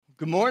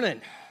Good morning.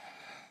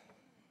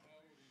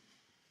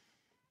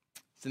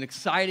 It's an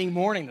exciting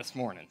morning this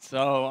morning.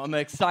 So I'm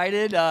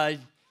excited.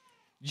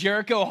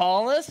 Jericho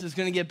Hollis is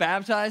going to get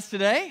baptized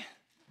today.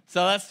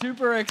 So that's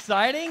super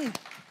exciting.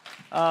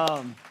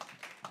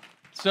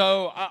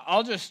 So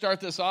I'll just start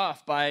this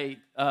off by,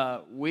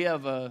 we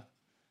have a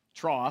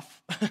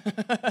trough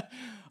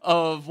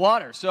of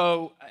water.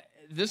 So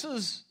this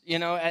is,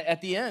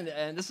 at the end,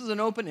 and this is an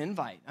open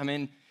invite. I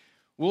mean,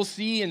 we'll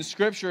see in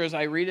Scripture as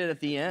I read it at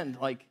the end,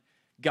 like,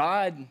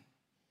 God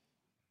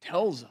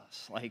tells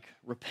us, like,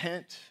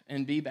 repent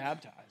and be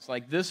baptized.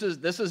 Like, this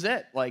is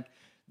it. Like,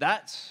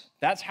 that's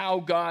how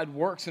God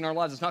works in our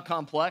lives. It's not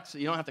complex.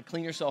 You don't have to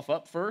clean yourself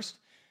up first.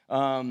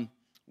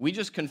 We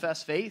just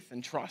confess faith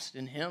and trust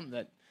in Him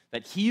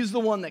that He's the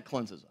one that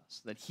cleanses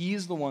us, that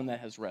He's the one that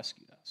has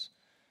rescued us.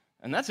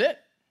 And that's it.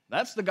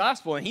 That's the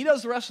gospel. And He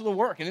does the rest of the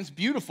work, and it's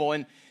beautiful.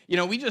 And,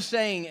 we just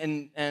sang,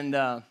 and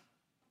I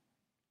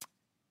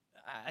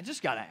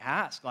just got to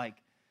ask, like,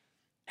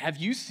 have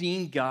you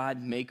seen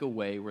God make a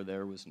way where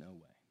there was no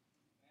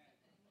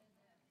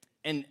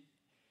way?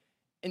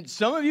 And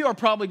some of you are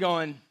probably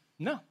going,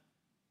 no.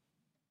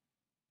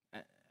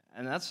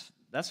 And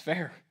that's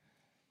fair.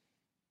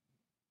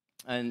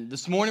 And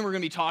this morning we're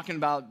going to be talking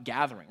about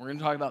gathering. We're going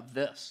to talk about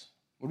this.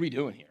 What are we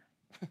doing here?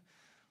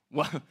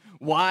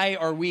 Why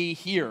are we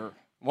here?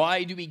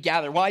 Why do we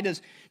gather? Why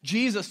does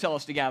Jesus tell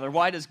us to gather?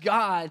 Why does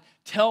God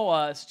tell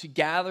us to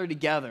gather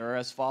together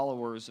as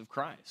followers of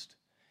Christ?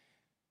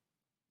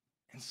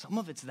 And some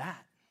of it's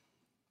that.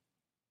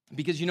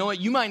 Because you know what?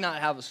 You might not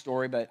have a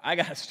story, but I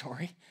got a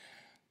story.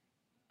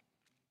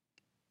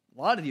 A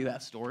lot of you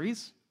have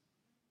stories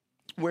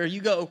where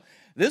you go,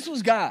 this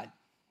was God.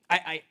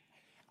 I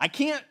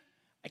can't,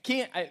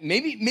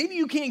 maybe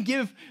you can't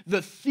give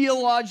the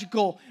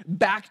theological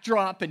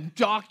backdrop and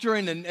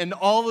doctrine and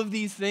all of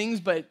these things,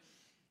 but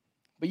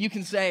you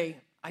can say,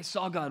 I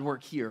saw God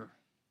work here,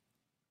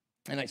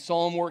 and I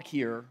saw Him work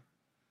here,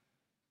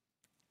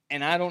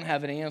 and I don't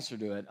have an answer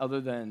to it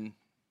other than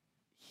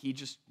He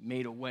just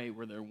made a way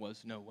where there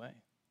was no way.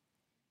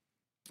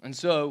 And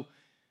so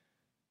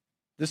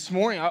this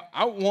morning,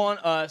 I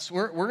want us,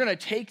 we're going to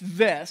take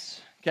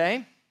this,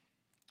 okay?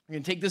 We're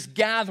going to take this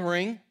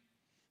gathering,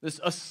 this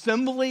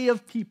assembly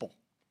of people,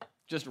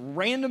 just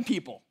random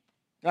people,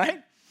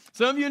 right?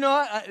 Some of you know,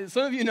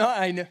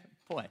 I know,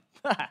 boy.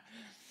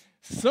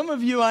 Some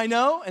of you I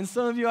know, and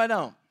some of you I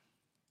don't.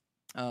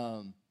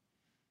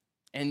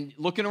 And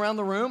looking around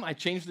the room, I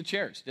changed the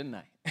chairs, didn't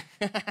I?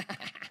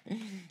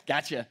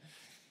 Gotcha.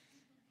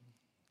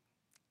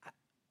 I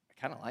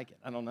kind of like it.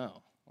 I don't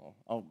know.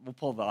 We'll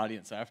pull the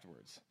audience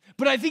afterwards.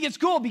 But I think it's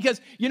cool because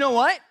you know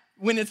what?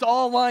 When it's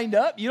all lined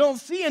up, you don't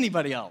see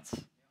anybody else.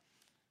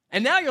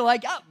 And now you're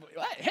like, oh,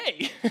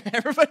 hey,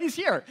 everybody's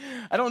here.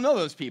 I don't know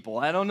those people.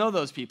 I don't know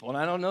those people. And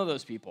I don't know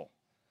those people.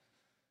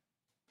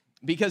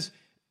 Because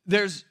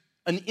there's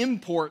an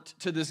import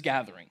to this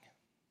gathering.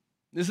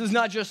 This is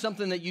not just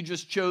something that you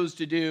just chose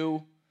to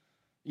do,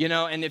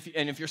 and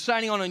if you're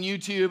signing on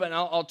YouTube, and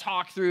I'll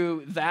talk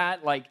through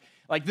that, like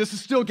this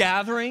is still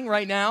gathering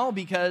right now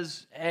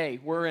because, hey,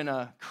 we're in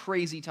a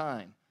crazy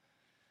time.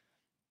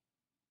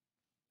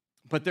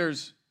 But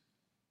there's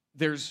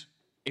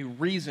a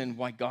reason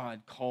why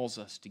God calls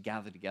us to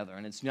gather together,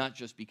 and it's not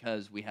just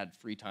because we had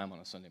free time on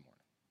a Sunday morning.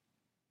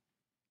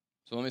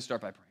 So let me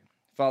start by praying.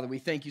 Father, we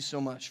thank you so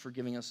much for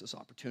giving us this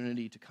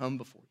opportunity to come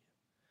before you,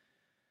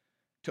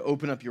 to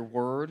open up your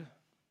word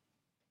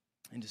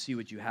and to see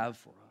what you have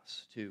for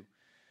us, to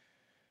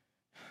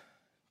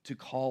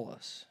call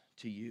us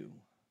to you,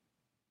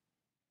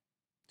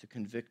 to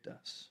convict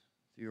us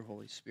through your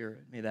Holy Spirit.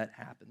 May that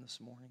happen this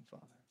morning,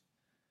 Father.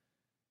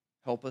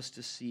 Help us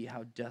to see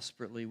how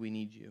desperately we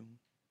need you.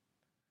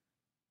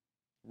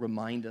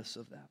 Remind us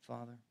of that,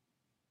 Father.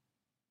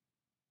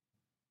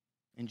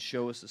 And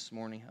show us this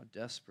morning how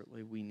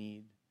desperately we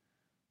need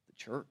the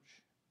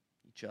church,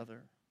 each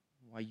other,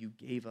 why you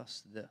gave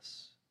us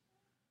this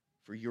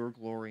for your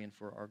glory and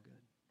for our good.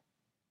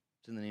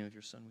 It's in the name of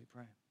your Son we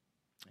pray.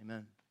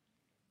 Amen.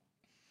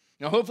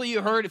 Now, hopefully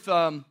you heard if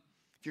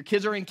your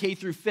kids are in K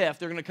through 5th,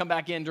 they're going to come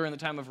back in during the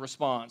time of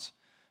response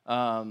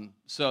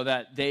so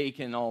that they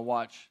can all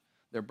watch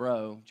their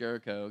bro,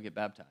 Jericho, get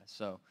baptized.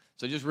 So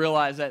just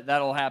realize that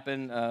that'll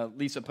happen.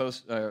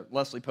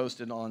 Leslie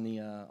posted on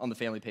the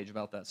family page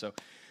about that. So,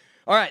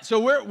 all right. So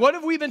what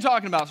have we been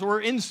talking about? So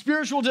we're in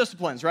spiritual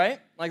disciplines,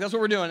 right? Like that's what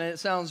we're doing, and it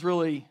sounds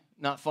really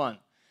not fun.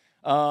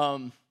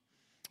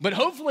 But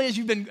hopefully, as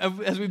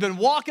we've been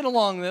walking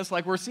along this,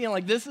 like we're seeing,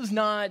 like this is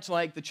not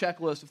like the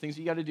checklist of things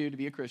you got to do to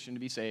be a Christian to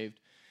be saved.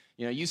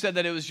 You said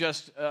that it was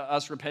just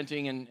us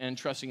repenting and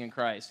trusting in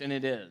Christ, and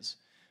it is.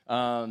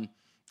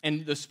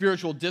 And the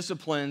spiritual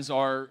disciplines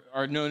are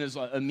known as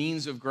a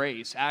means of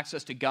grace,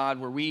 access to God,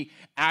 where we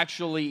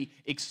actually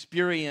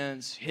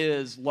experience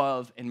His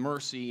love and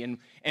mercy, and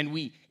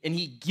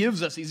He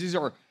gives us these.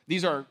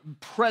 These are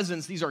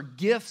presents, these are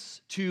gifts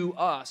to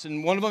us.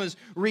 And one of them is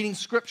reading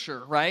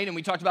Scripture, right? And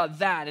we talked about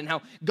that and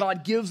how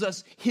God gives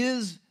us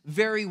His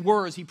very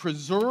words. He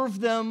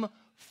preserved them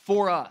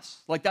for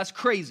us. Like, that's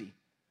crazy.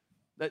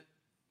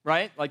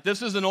 right? Like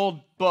this is an old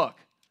book,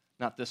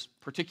 not this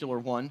particular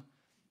one,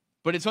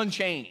 but it's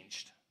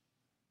unchanged.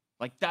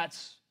 Like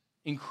that's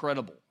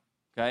incredible,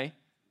 okay?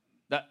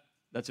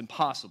 That's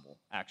impossible,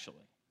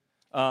 actually.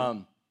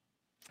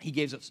 He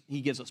gives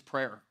us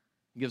prayer.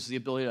 He gives us the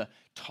ability to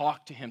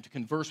talk to him, to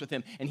converse with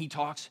him, and he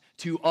talks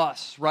to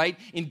us, right?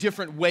 In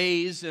different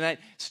ways, in that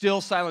still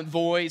silent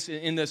voice,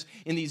 in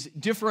these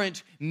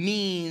different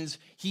means,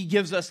 he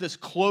gives us this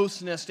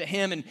closeness to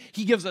him, and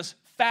he gives us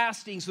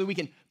fasting so that we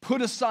can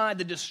put aside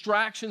the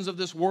distractions of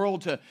this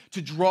world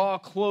to draw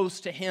close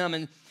to him.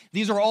 And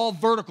these are all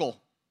vertical.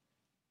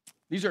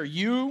 These are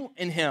you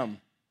and him.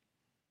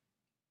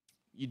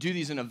 You do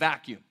these in a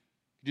vacuum.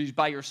 You do these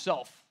by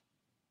yourself.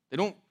 They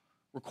don't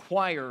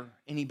require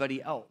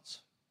anybody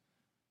else.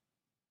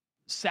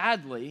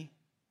 Sadly,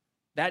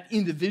 that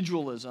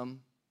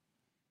individualism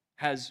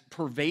has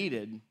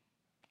pervaded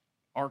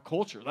our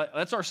culture.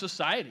 That's our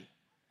society.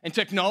 And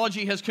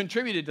technology has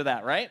contributed to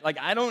that, right? Like,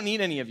 I don't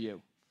need any of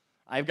you.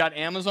 I've got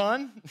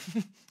Amazon.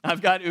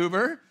 I've got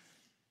Uber.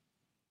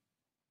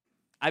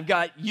 I've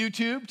got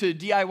YouTube to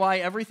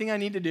DIY everything I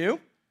need to do.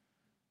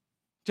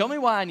 Tell me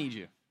why I need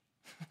you.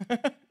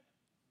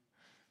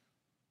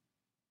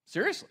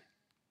 Seriously.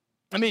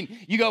 I mean,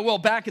 you go, well,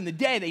 back in the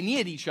day, they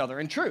needed each other.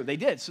 And true, they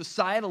did.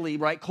 Societally,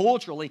 right,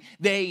 culturally,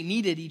 they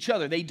needed each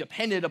other. They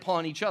depended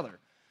upon each other,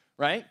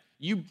 right?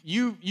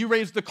 You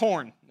raised the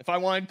corn. If I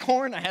wanted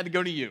corn, I had to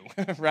go to you,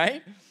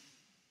 right?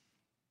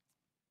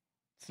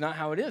 It's not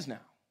how it is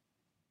now.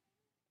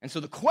 And so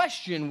the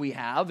question we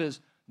have is,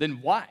 then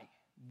why?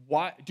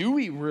 Why do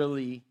we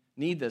really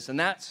need this? And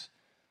that's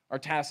our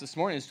task this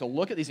morning, is to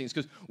look at these things.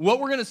 Because what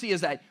we're going to see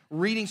is that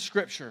reading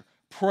Scripture,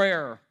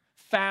 prayer,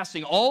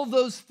 fasting, all of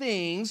those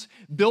things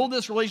build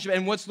this relationship.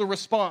 And what's the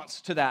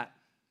response to that?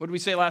 What did we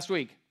say last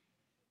week?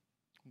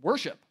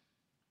 Worship,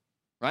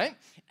 right?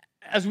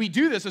 As we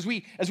do this, as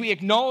we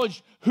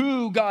acknowledge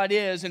who God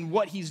is and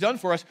what he's done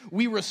for us,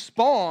 we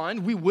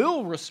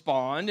will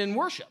respond in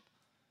worship.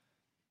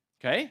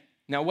 Okay?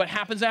 Now, what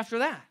happens after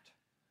that?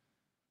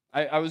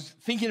 I was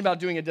thinking about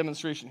doing a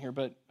demonstration here,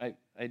 but I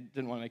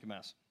didn't want to make a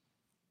mess.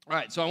 All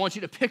right, so I want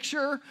you to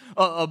picture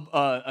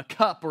a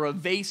cup or a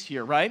vase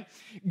here, right?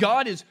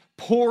 God is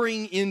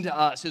pouring into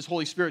us. His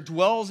Holy Spirit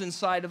dwells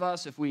inside of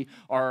us if we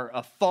are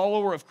a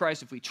follower of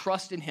Christ, if we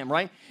trust in him,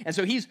 right? And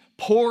so he's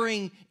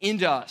pouring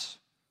into us.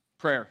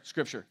 Prayer,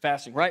 Scripture,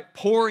 fasting, right?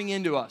 Pouring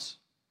into us.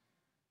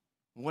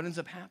 What ends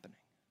up happening?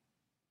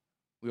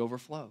 We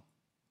overflow.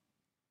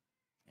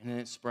 And then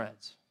it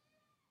spreads.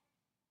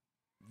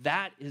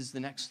 That is the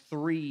next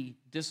three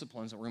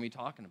disciplines that we're going to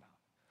be talking about.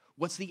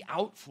 What's the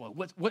outflow?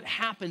 What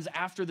happens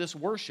after this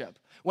worship?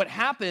 What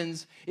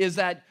happens is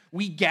that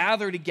we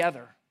gather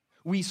together.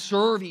 We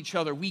serve each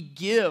other. We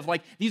give.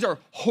 Like, these are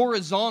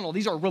horizontal.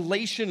 These are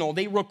relational.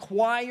 They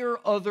require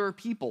other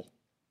people.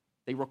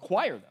 They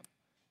require them.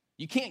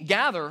 You can't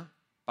gather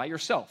by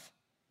yourself.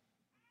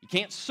 You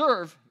can't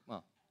serve.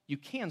 Well, you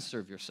can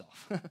serve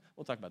yourself.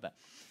 We'll talk about that.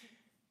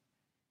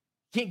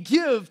 You can't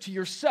give to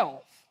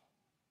yourself.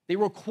 They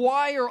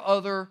require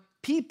other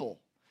people.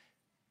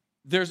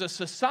 There's a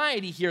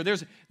society here.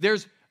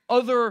 There's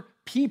other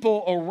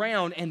people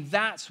around, and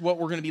that's what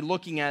we're going to be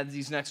looking at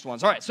these next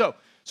ones. All right, so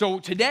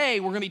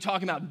today we're going to be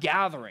talking about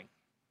gathering.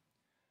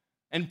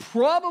 And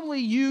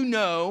probably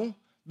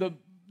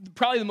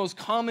probably the most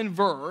common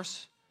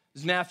verse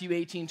is Matthew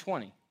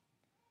 18:20.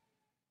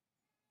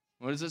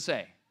 What does it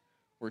say?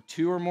 Where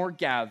two or more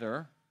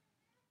gather,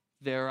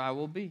 there I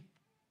will be.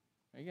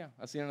 There you go.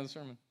 That's the end of the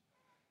sermon.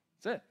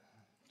 That's it.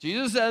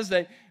 Jesus says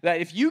that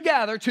if you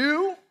gather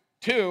two,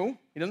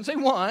 he doesn't say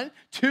one,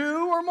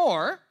 two or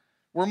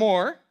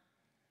more,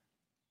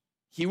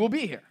 he will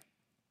be here.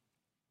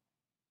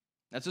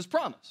 That's his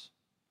promise.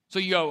 So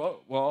you go, oh,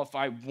 well, if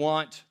I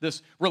want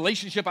this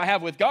relationship I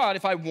have with God,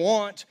 if I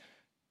want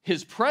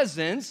his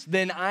presence,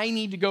 then I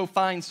need to go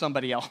find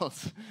somebody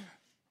else.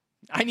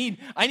 I need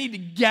to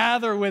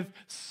gather with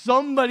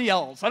somebody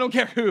else. I don't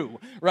care who,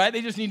 right?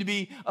 They just need to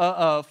be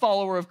a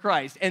follower of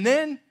Christ. And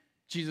then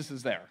Jesus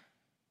is there.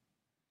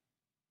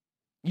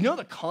 You know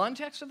the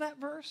context of that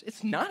verse?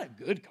 It's not a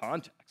good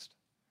context.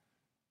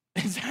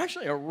 It's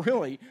actually a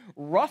really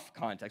rough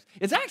context.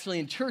 It's actually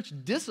in church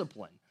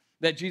discipline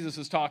that Jesus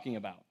is talking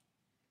about.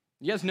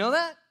 You guys know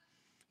that?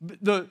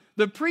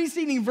 The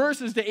preceding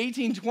verses to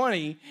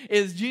 18:20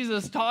 is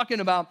Jesus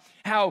talking about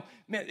how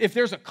if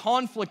there's a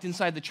conflict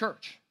inside the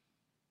church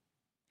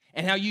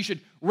and how you should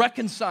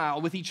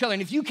reconcile with each other.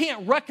 And if you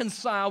can't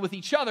reconcile with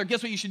each other,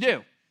 guess what you should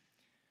do?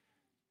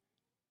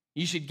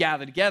 You should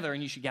gather together,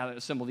 and you should gather to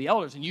assemble the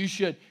elders, and you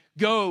should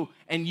go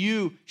and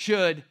you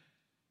should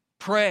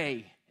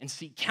pray and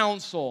seek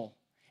counsel.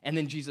 And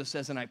then Jesus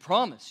says, and I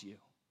promise you,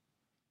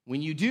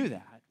 when you do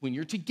that, when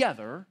you're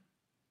together,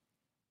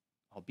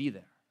 I'll be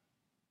there.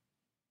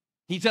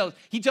 He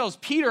tells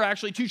Peter,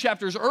 actually 2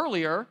 chapters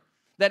earlier,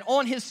 that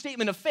on his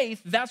statement of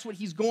faith, that's what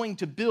he's going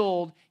to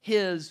build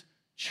his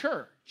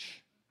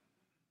church.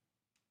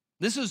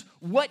 This is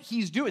what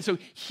he's doing. So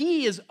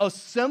he is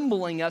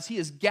assembling us, he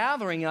is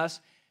gathering us,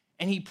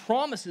 and he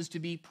promises to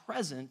be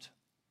present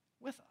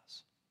with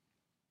us.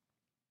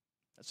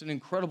 That's an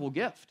incredible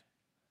gift.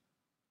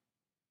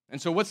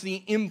 And so what's the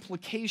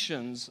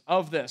implications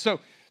of this?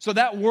 So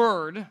that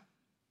word,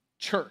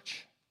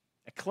 church,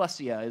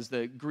 ekklesia is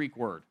the Greek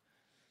word.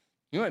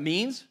 You know what it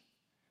means?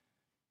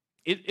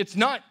 It's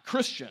not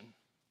Christian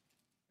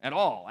at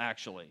all,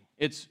 actually.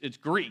 It's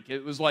Greek.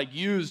 It was like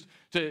used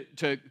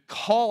to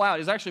call out.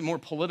 It's actually more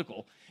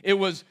political. It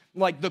was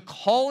like the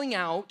calling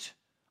out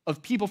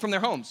of people from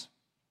their homes.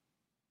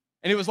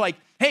 And it was like,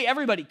 hey,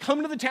 everybody,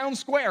 come to the town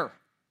square.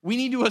 We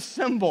need to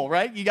assemble,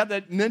 right? You got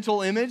that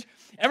mental image?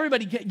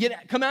 Everybody,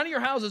 come out of your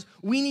houses.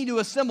 We need to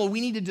assemble. We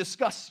need to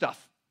discuss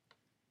stuff.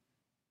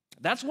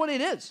 That's what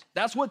it is.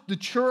 That's what the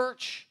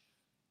church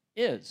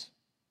is.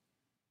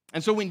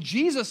 And so when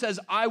Jesus says,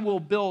 I will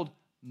build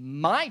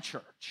my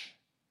church,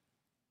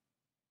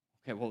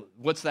 okay, well,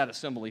 what's that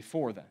assembly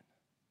for then?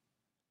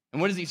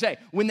 And what does he say?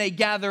 When they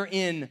gather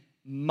in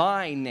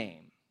my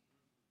name.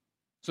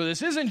 So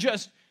this isn't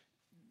just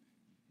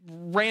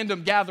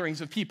random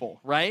gatherings of people,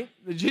 right?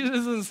 Jesus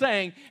isn't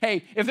saying,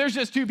 hey, if there's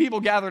just two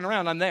people gathering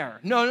around, I'm there.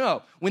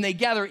 No. When they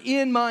gather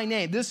in my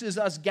name, this is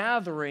us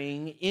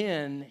gathering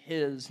in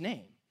his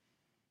name.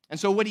 And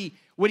so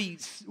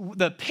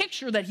the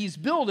picture that he's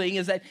building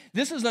is that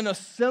this is an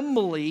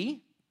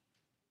assembly,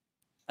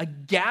 a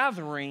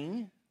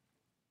gathering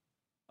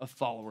of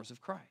followers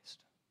of Christ.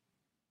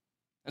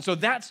 And so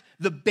that's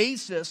the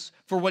basis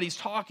for what he's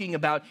talking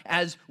about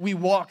as we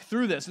walk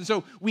through this. And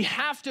so we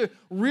have to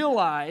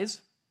realize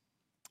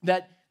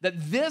that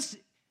this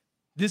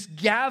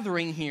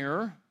gathering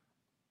here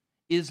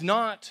is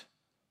not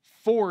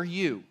for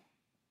you.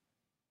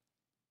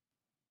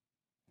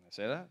 Can I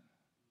say that?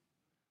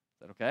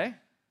 Is that okay?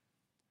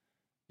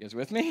 You guys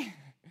with me?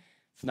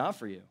 It's not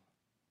for you.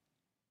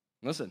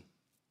 Listen,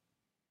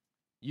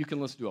 you can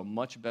listen to a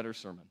much better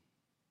sermon.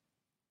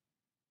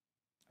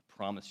 I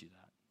promise you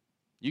that.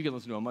 You can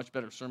listen to a much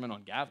better sermon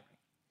on gathering.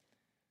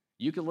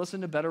 You can listen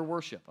to better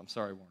worship. I'm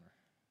sorry,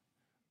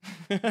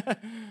 Warner.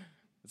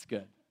 It's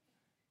good.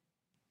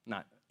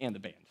 And the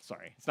band,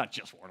 sorry. It's not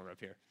just Warner up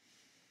here.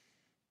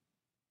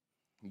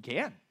 You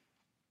can.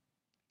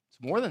 It's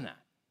more than that.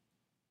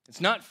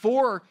 It's not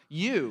for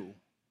you.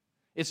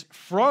 It's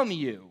from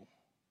you.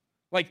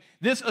 Like,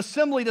 this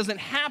assembly doesn't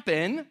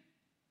happen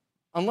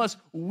unless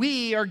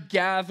we are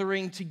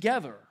gathering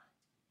together.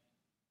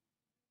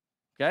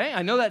 Okay?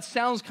 I know that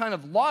sounds kind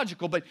of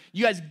logical, but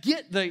you guys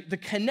get the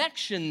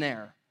connection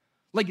there.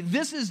 Like,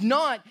 this is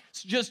not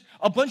just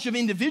a bunch of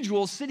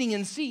individuals sitting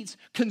in seats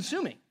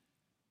consuming.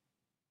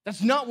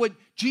 That's not what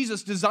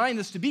Jesus designed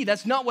this to be.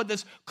 That's not what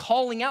this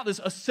calling out, this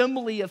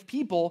assembly of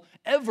people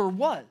ever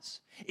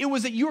was. It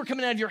was that you were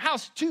coming out of your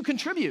house to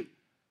contribute.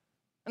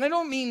 And I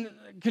don't mean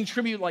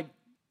contribute like,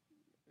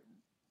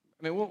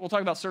 we'll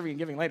talk about serving and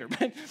giving later,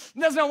 but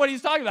that's not what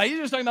he's talking about. He's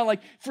just talking about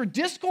like for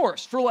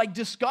discourse, for like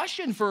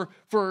discussion, for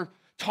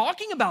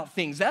talking about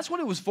things. That's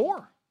what it was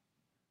for.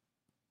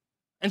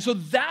 And so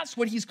that's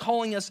what he's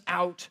calling us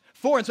out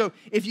for. And so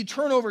if you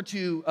turn over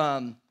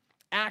to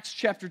Acts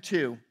chapter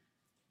 2,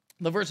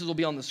 the verses will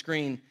be on the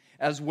screen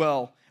as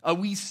well.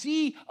 We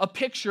see a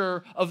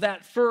picture of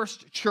that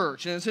first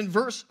church. And it's in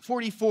verse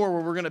 44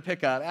 where we're going to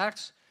pick up.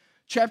 Acts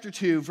chapter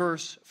 2,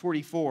 verse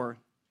 44.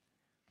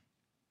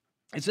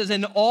 It says,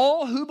 and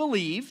all who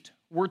believed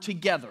were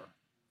together.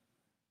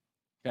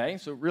 Okay,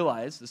 so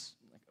realize this,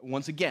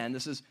 once again,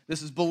 this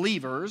is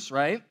believers,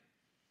 right?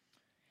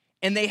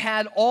 And they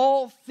had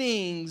all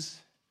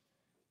things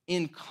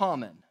in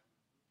common.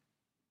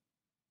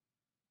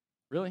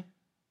 Really?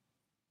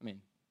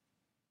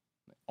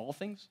 All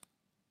things?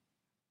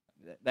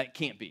 That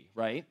can't be,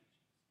 right?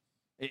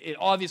 It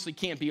obviously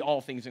can't be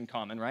all things in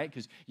common, right?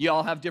 Because you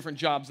all have different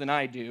jobs than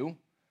I do,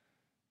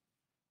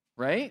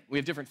 right? We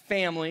have different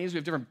families, we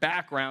have different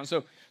backgrounds.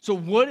 So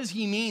what does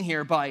he mean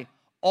here by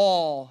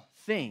all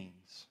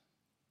things?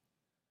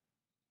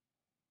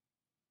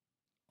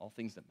 All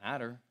things that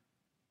matter.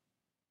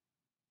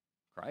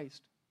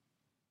 Christ.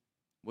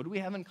 What do we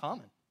have in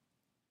common?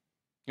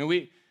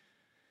 The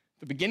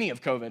beginning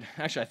of COVID,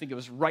 actually I think it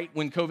was right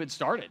when COVID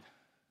started.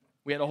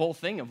 We had a whole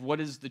thing of what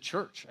is the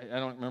church? I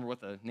don't remember what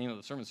the name of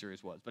the sermon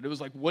series was, but it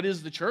was like, what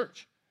is the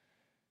church?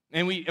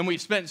 And we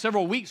spent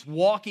several weeks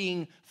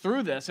walking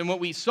through this, and what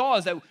we saw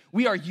is that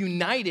we are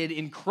united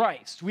in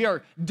Christ. We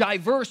are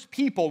diverse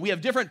people. We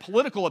have different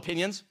political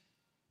opinions.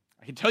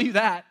 I can tell you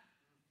that.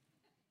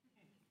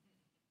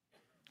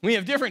 We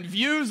have different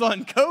views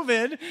on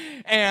COVID,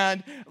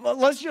 and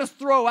let's just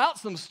throw out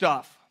some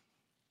stuff.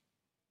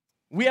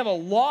 We have a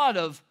lot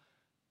of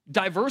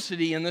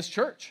diversity in this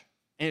church,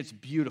 and it's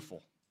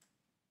beautiful.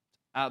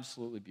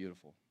 Absolutely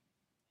beautiful.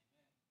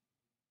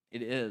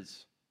 It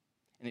is,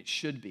 and it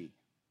should be,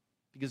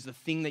 because the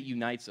thing that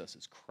unites us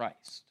is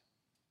Christ.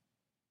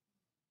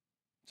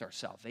 It's our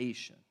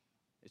salvation.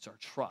 It's our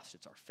trust.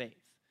 It's our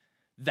faith.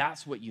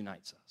 That's what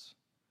unites us,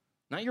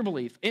 not your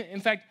belief.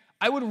 In fact,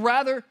 I would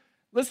rather,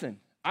 listen,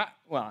 I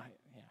got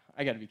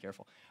to be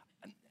careful.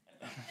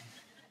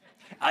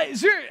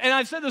 And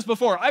I've said this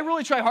before, I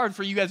really try hard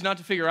for you guys not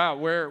to figure out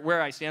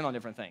where I stand on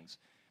different things,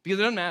 because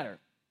it doesn't matter.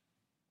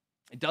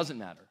 It doesn't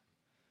matter.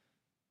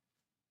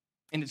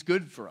 And it's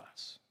good for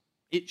us.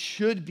 It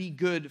should be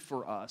good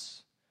for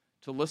us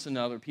to listen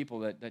to other people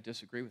that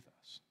disagree with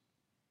us.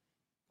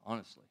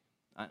 Honestly.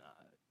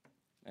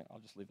 I'll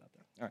just leave that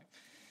there. All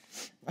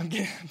right. I'm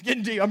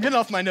getting deep. I'm getting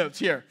off my notes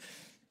here.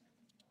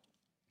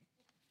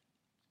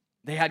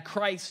 They had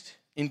Christ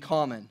in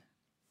common.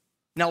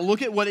 Now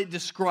look at what it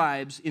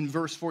describes in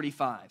verse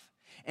 45.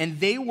 And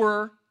they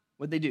were,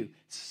 what'd they do?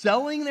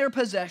 Selling their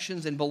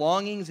possessions and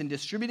belongings and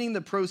distributing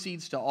the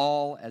proceeds to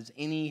all as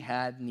any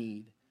had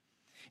need.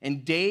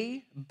 And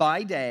day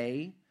by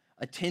day,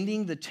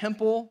 attending the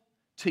temple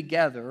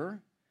together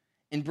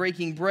and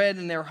breaking bread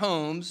in their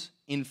homes,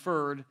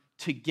 inferred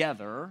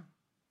together.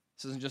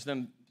 This isn't just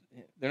them,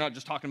 they're not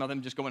just talking about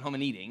them just going home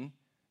and eating.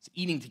 It's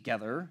eating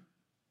together.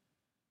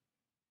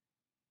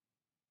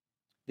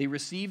 They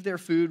received their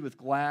food with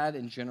glad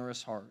and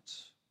generous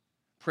hearts,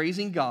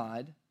 praising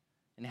God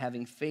and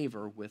having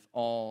favor with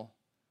all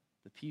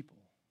the people.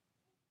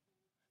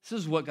 This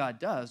is what God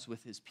does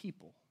with his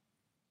people.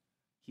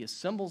 He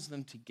assembles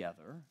them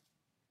together.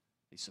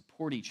 They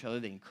support each other.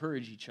 They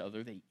encourage each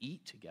other. They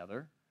eat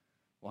together.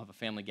 We'll have a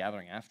family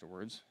gathering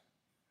afterwards,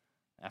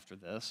 after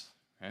this.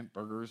 Right?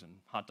 Burgers and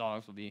hot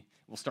dogs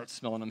we'll start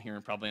smelling them here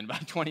probably in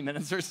about 20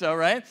 minutes or so,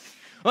 right?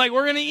 Like,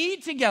 we're going to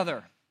eat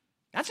together.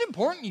 That's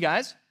important, you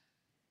guys.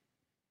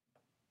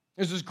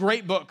 There's this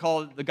great book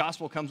called The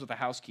Gospel Comes with a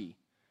House Key.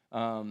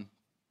 I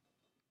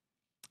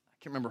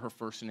can't remember her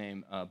first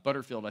name.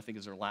 Butterfield, I think,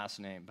 is her last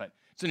name. But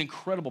it's an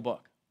incredible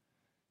book.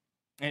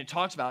 And it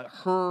talks about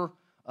her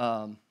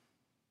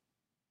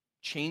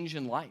change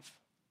in life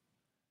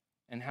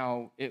and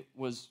how it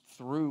was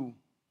through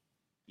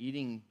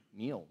eating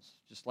meals,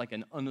 just like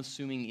an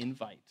unassuming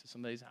invite to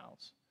somebody's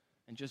house,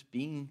 and just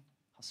being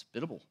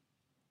hospitable.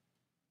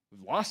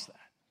 We've lost that.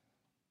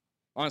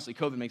 Honestly,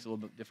 COVID makes it a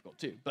little bit difficult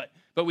too,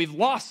 but we've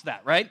lost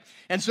that, right?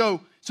 And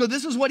so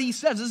this is what he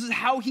says. This is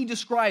how he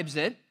describes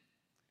it.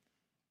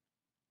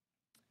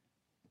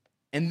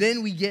 And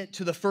then we get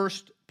to the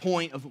first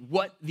point of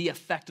what the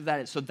effect of that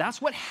is. So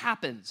that's what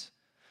happens.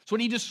 It's what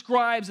he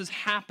describes as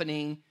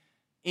happening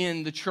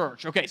in the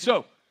church. Okay,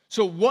 so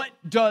what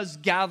does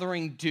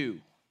gathering do?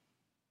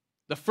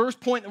 The first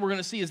point that we're going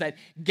to see is that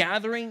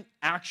gathering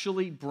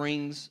actually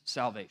brings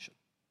salvation.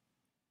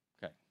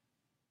 Okay.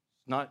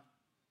 Not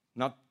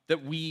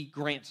that we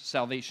grant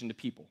salvation to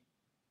people.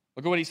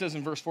 Look at what he says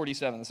in verse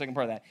 47, the second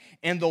part of that.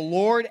 And the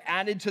Lord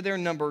added to their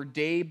number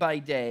day by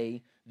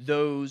day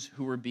those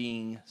who were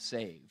being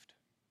saved.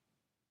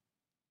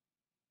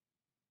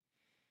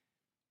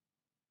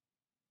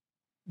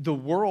 The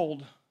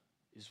world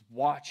is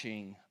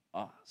watching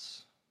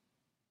us.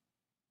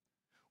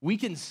 We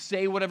can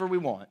say whatever we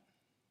want.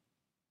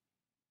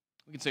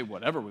 We can say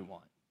whatever we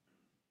want.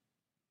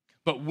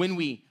 But when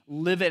we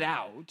live it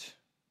out,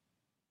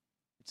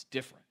 it's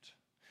different.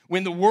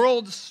 When the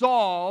world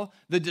saw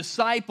the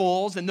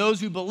disciples and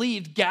those who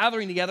believed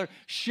gathering together,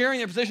 sharing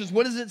their positions,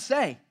 what does it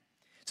say?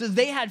 It says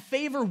they had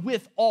favor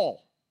with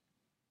all.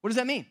 What does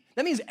that mean?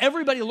 That means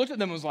everybody looked at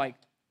them and was like,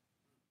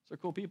 they're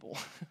cool people.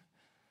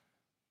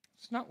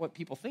 It's not what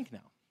people think now.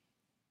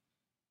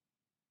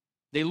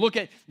 They look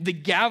at the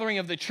gathering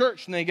of the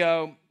church and they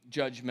go,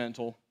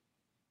 judgmental.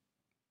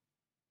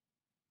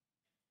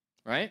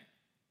 Right?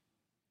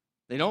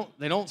 They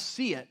don't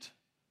see it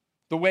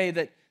the way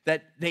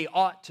that they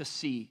ought to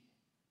see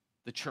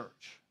the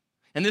church.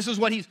 And this is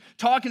what he's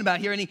talking about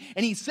here. And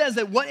he says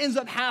that what ends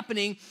up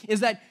happening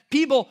is that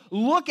people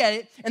look at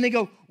it and they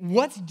go,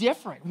 what's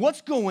different?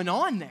 What's going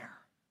on there?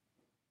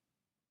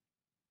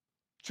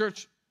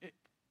 Church,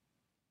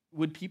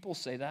 would people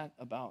say that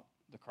about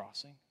the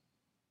crossing?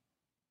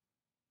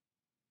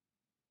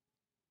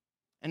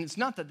 And it's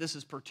not that this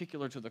is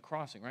particular to the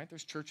crossing, right?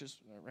 There's churches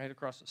right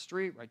across the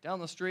street, right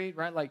down the street,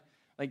 right? Like,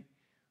 have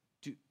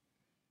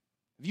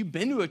you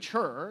been to a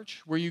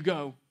church where you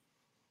go,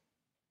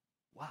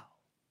 wow,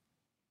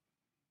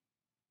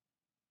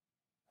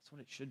 that's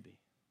what it should be?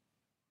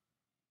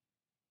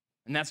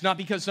 And that's not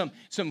because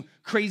some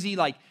crazy,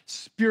 like,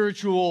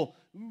 spiritual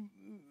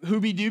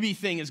hooby-dooby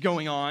thing is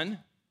going on.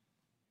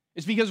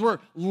 It's because we're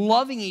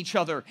loving each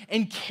other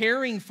and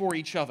caring for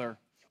each other,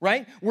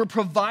 right? We're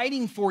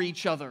providing for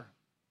each other.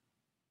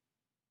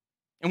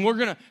 And we're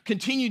going to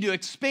continue to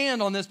expand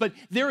on this, but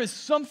there is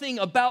something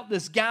about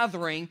this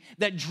gathering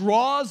that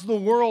draws the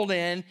world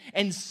in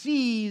and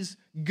sees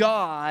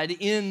God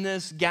in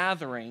this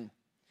gathering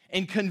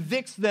and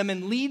convicts them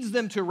and leads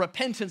them to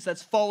repentance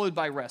that's followed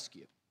by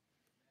rescue.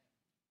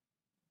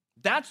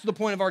 That's the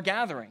point of our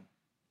gathering.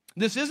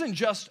 This isn't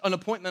just an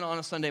appointment on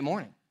a Sunday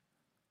morning.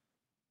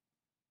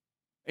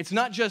 It's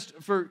not just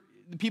for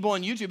the people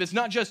on YouTube. It's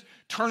not just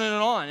turning it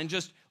on and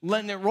just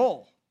letting it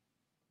roll.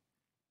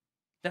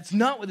 That's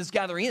not what this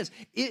gathering is.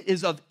 It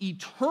is of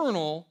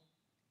eternal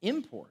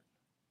import.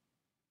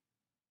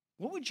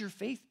 What would your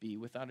faith be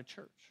without a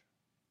church?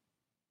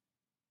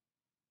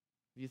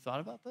 Have you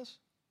thought about this?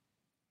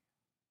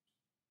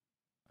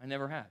 I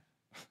never had.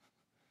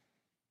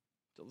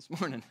 Till this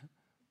morning.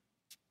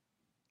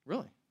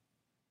 Really?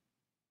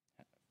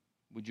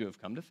 Would you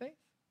have come to faith?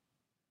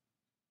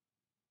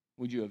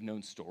 Would you have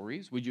known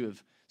stories? Would you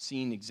have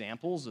seen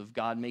examples of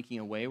God making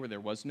a way where there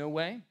was no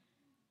way?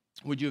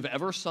 Would you have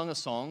ever sung a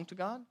song to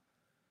God?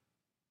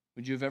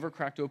 Would you have ever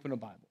cracked open a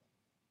Bible?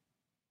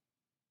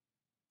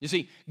 You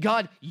see,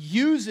 God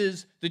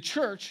uses the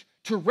church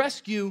to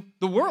rescue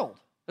the world.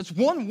 That's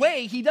one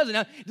way he does it.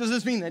 Now, does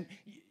this mean that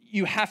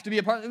you have to be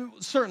a part of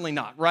it? Certainly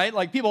not, right?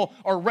 Like, people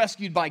are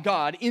rescued by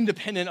God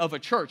independent of a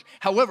church.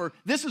 However,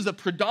 this is a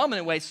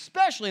predominant way,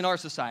 especially in our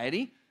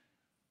society,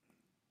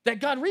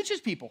 that God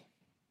reaches people.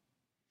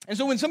 And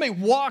so when somebody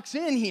walks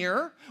in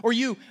here, or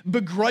you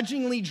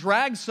begrudgingly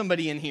drag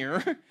somebody in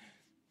here,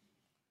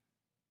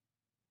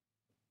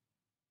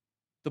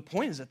 the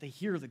point is that they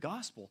hear the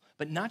gospel,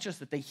 but not just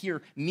that they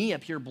hear me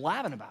up here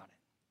blabbing about it,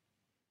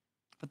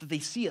 but that they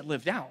see it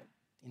lived out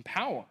in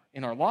power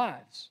in our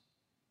lives.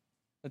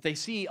 That they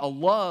see a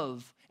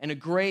love and a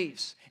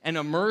grace and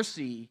a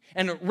mercy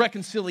and a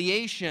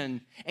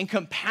reconciliation and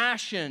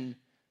compassion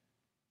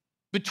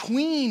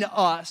between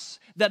us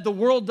that the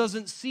world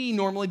doesn't see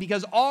normally,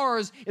 because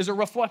ours is a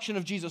reflection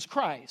of Jesus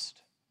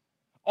Christ.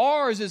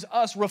 Ours is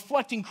us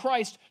reflecting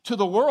Christ to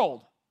the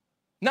world.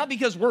 Not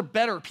because we're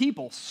better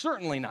people,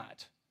 certainly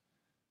not.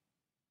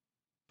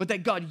 But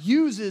that God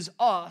uses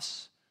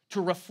us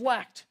to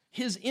reflect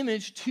his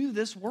image to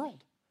this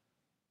world.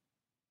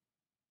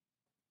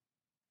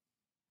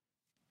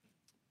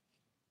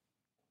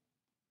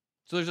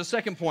 So there's a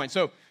second point.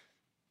 So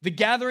the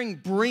gathering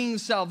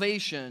brings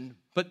salvation,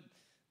 but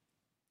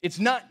it's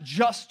not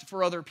just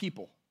for other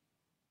people.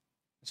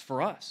 It's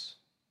for us.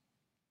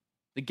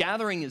 The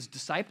gathering is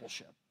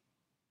discipleship.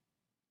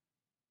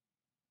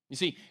 You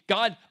see,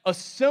 God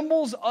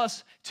assembles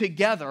us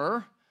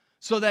together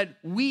so that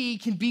we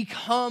can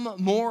become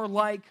more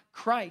like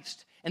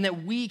Christ and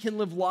that we can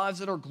live lives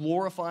that are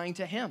glorifying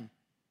to him.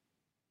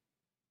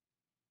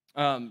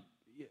 If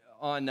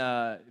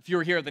you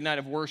were here at the night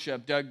of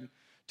worship, Doug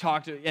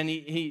talked, and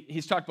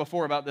he's talked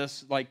before about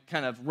this like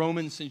kind of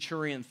Roman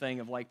centurion thing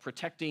of like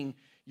protecting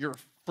your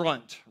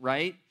front,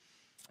 right?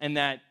 And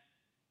that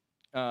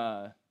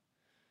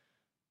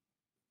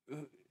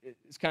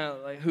it's kind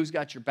of like who's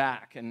got your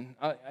back. And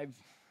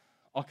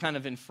I'll kind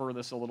of infer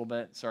this a little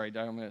bit. Sorry,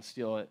 Doug, I'm going to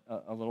steal it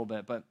a little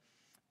bit. But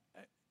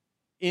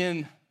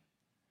in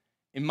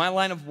my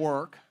line of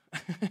work,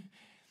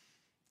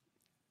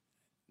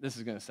 this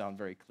is going to sound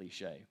very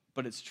cliche,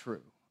 but it's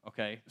true,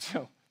 okay?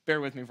 So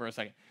bear with me for a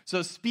second.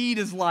 So speed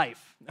is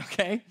life,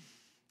 okay?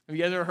 Have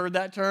you guys ever heard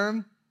that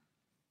term?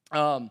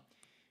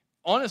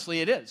 Honestly,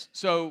 it is.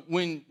 So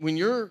when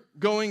you're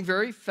going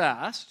very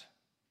fast,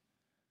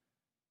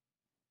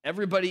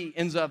 everybody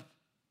ends up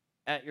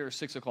at your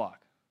 6 o'clock.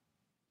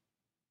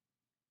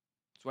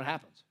 That's what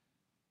happens.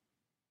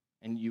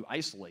 And you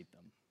isolate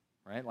them,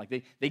 right? Like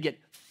they get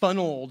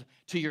funneled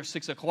to your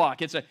 6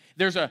 o'clock.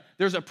 There's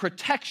a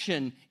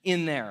protection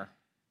in there.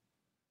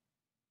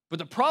 But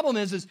the problem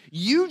is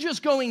you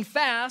just going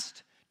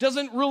fast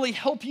doesn't really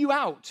help you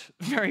out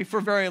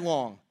for very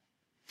long.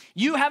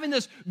 You having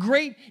this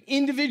great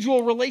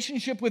individual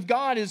relationship with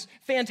God is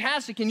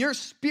fantastic, and you're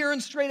spearing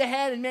straight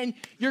ahead, and man,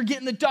 you're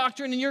getting the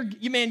doctrine, and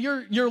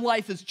your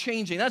life is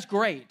changing. That's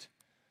great.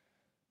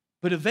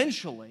 But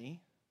eventually,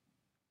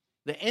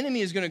 the enemy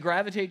is going to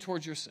gravitate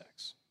towards your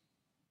 6.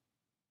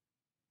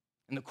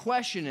 And the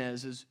question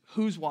is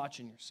who's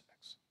watching your 6?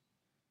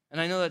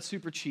 And I know that's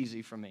super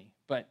cheesy for me,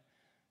 but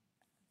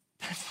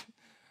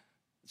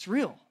it's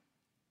real.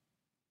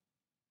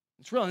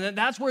 It's real. And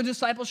that's where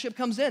discipleship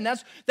comes in.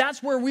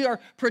 That's where we are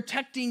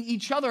protecting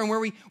each other and where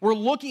we're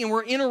looking and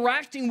we're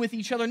interacting with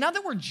each other. Not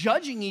that we're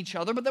judging each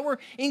other, but that we're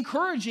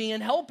encouraging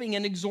and helping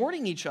and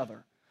exhorting each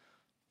other.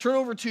 Turn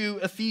over to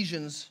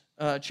Ephesians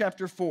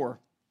chapter 4.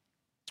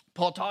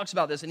 Paul talks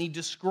about this and he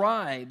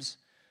describes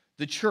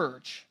the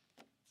church.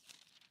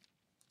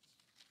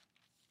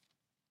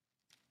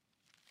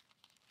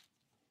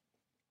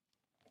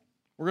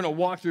 We're going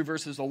to walk through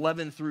verses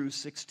 11 through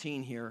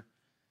 16 here.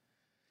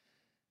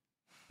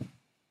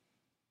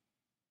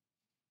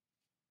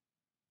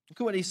 Look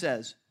at what he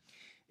says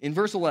in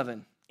verse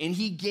 11. And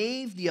he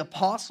gave the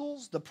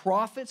apostles, the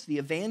prophets, the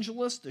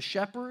evangelists, the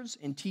shepherds,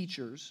 and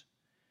teachers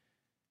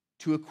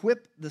to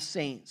equip the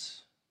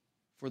saints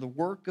for the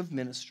work of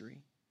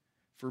ministry,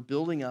 for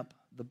building up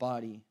the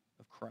body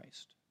of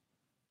Christ.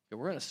 Okay,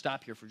 we're going to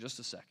stop here for just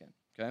a second,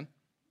 okay? It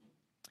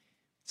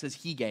says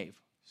he gave.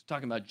 He's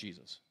talking about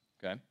Jesus,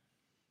 okay?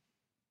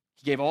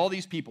 He gave all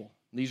these people,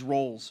 these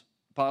roles,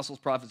 apostles,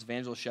 prophets,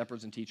 evangelists,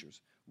 shepherds, and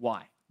teachers.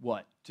 Why?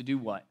 What? To do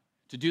what?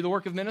 To do the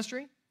work of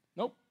ministry?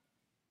 Nope.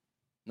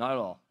 Not at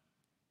all.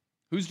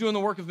 Who's doing the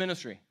work of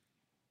ministry?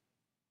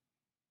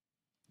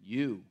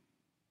 You.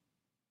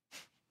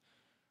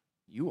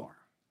 You are.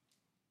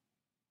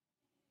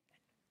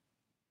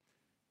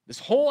 This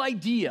whole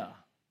idea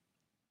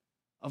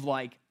of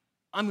like,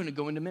 I'm going to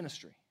go into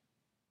ministry.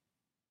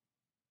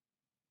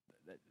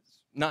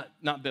 That's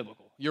not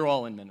biblical. You're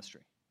all in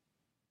ministry.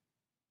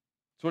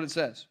 That's what it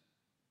says.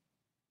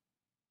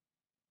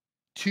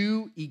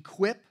 To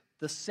equip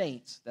the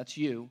saints, that's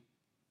you,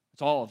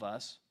 that's all of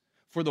us,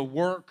 for the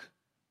work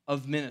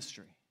of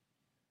ministry.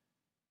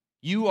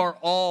 You are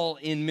all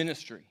in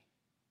ministry.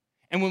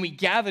 And when we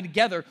gather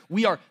together,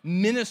 we are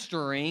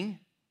ministering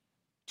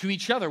to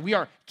each other. We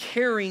are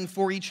caring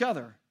for each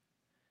other.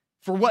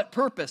 For what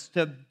purpose?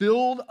 To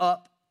build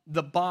up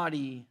the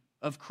body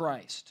of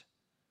Christ.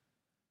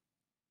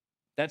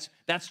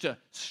 That's to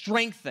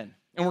strengthen.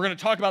 And we're going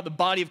to talk about the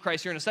body of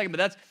Christ here in a second,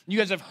 but you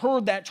guys have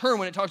heard that term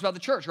when it talks about the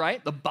church,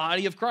 right? The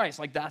body of Christ,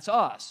 like that's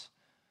us.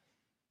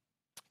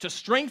 To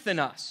strengthen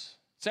us.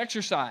 It's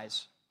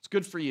exercise. It's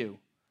good for you,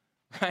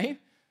 right?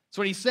 That's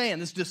what he's saying.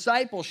 This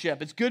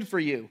discipleship, it's good for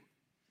you.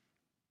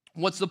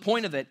 What's the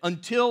point of it?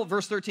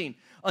 Verse 13,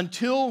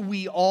 until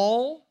we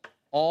all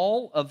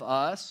of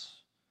us,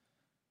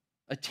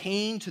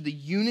 attain to the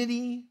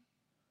unity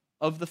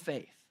of the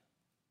faith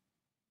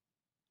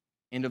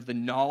and of the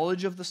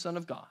knowledge of the Son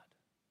of God,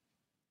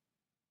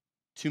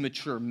 to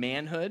mature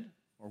manhood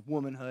or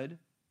womanhood,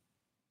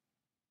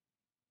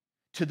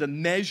 to the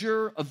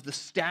measure of the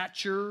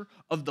stature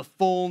of the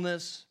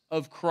fullness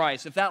of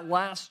Christ. If that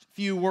last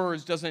few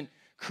words doesn't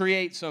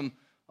create a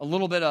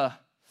little bit of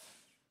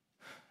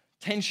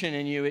tension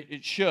in you,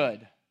 it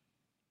should.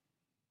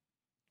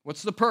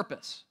 What's the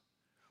purpose?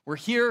 We're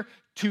here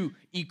to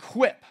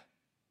equip,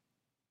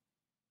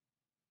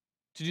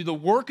 to do the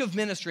work of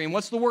ministry. And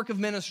what's the work of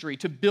ministry?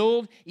 To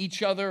build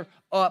each other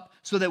up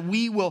so that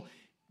we will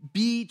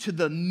be to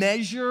the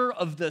measure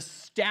of the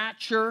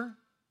stature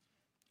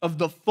of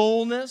the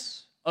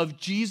fullness of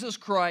Jesus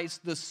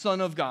Christ, the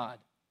Son of God,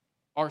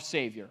 our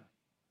Savior.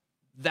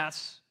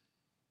 That's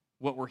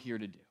what we're here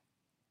to do. Is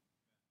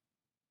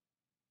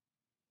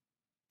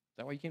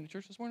that why you came to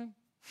church this morning?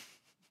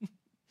 Is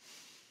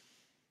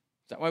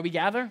that why we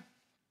gather?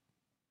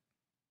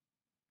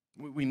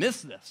 We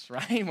miss this,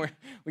 right?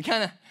 We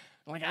kind of,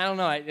 like, I don't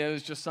know, it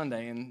was just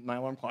Sunday and my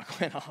alarm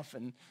clock went off,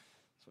 and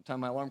that's what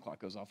time my alarm clock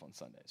goes off on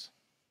Sundays.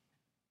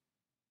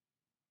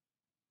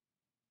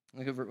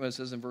 Look at what it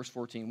says in verse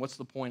 14. What's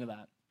the point of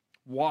that?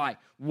 Why?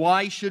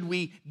 Why should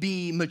we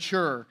be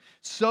mature?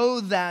 So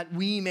that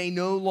we may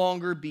no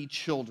longer be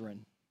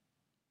children,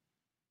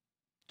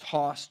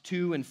 tossed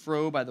to and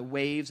fro by the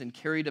waves and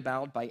carried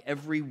about by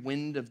every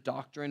wind of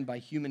doctrine, by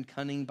human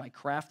cunning, by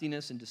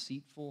craftiness and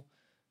deceitful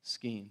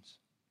schemes.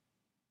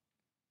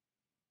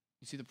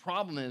 You see, the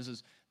problem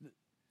is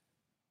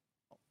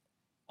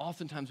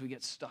oftentimes we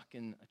get stuck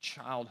in a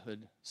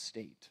childhood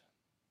state.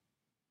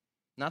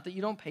 Not that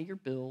you don't pay your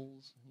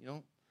bills,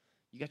 you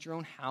got your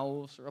own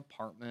house or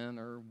apartment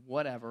or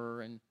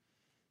whatever, and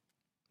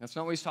that's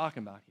not what he's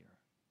talking about here.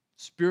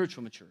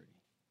 Spiritual maturity.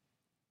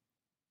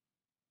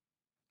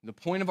 The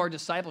point of our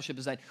discipleship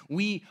is that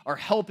we are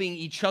helping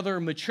each other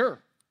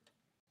mature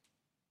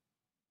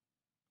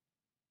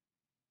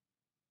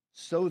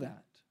so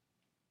that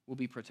we'll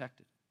be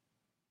protected.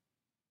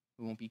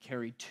 We won't be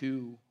carried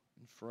to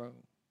and fro.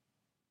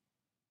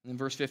 And then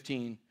verse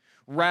 15,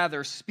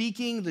 rather,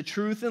 speaking the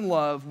truth in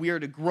love, we are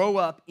to grow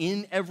up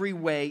in every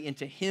way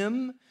into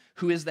him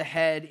who is the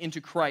head, into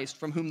Christ,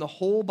 from whom the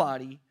whole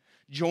body,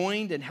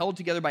 joined and held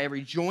together by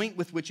every joint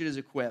with which it is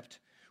equipped,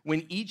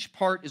 when each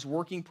part is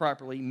working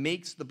properly,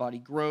 makes the body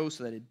grow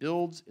so that it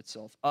builds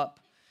itself up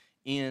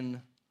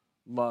in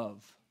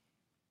love.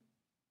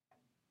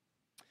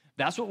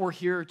 That's what we're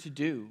here to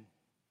do,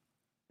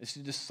 is to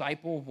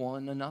disciple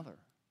one another,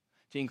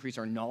 to increase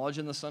our knowledge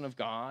in the Son of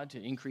God,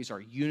 to increase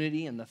our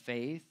unity in the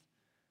faith,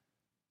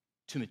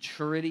 to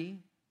maturity.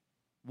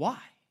 Why?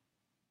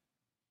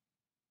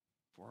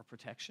 For our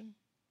protection.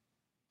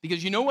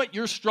 Because you know what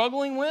you're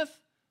struggling with?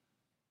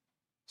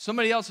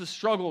 Somebody else has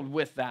struggled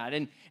with that,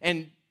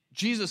 and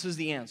Jesus is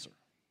the answer.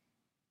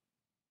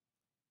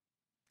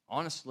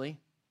 Honestly.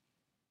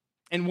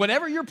 And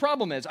whatever your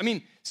problem is,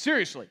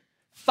 seriously,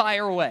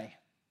 fire away.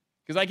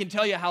 Because I can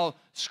tell you how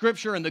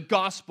Scripture and the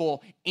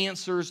gospel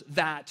answers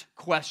that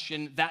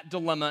question, that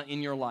dilemma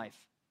in your life.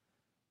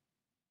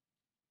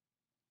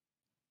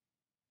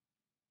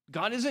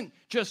 God isn't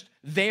just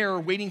there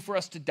waiting for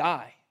us to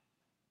die.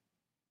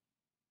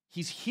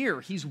 He's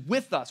here. He's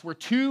with us. Where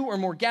two or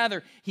more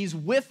gather, he's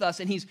with us,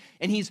 and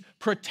he's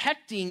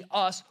protecting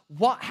us.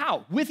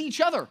 How? With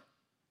each other.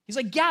 He's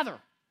like, gather.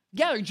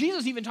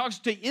 Jesus even talks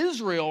to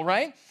Israel,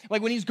 right?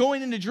 Like when he's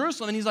going into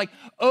Jerusalem, and he's like,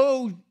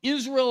 oh,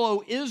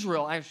 Israel.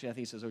 Actually, I think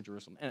he says, oh,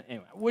 Jerusalem.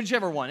 Anyway,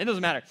 whichever one. It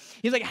doesn't matter.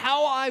 He's like,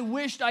 how I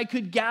wished I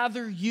could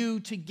gather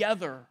you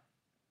together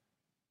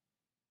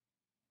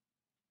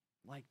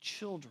like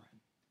children.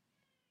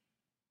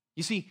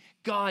 You see,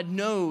 God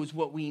knows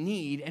what we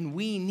need, and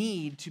we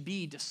need to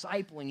be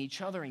discipling each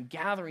other and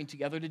gathering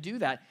together to do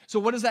that. So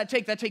what does that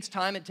take? That takes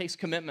time. It takes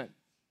commitment.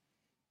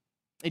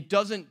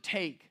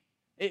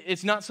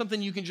 It's not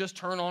something you can just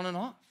turn on and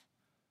off.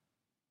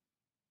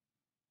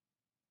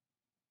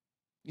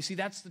 You see,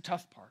 that's the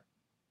tough part,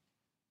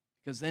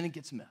 because then it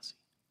gets messy,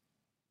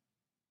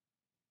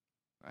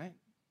 right?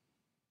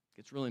 It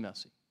gets really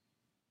messy.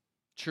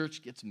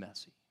 Church gets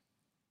messy.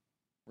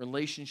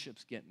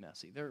 Relationships get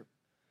messy. They're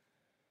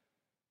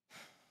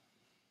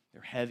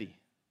heavy.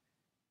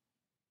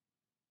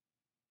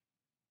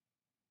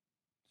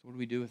 So what do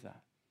we do with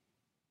that?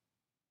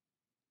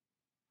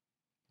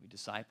 We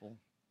disciple.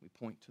 We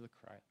point to the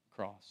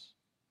cross.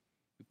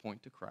 We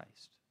point to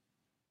Christ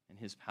and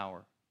his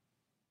power.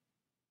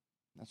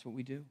 That's what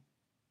we do.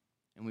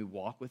 And we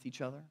walk with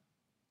each other.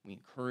 We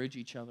encourage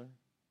each other.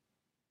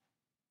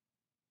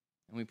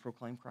 And we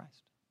proclaim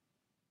Christ.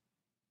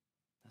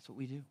 That's what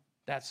we do.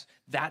 That's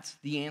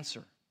the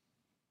answer.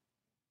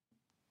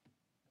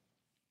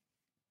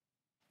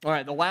 All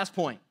right, the last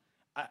point.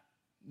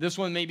 This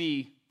one may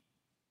be,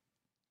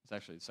 it's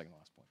actually the second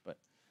last point, but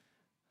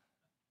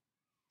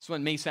this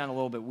one may sound a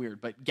little bit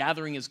weird, but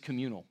gathering is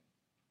communal.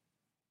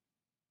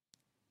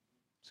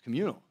 It's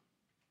communal.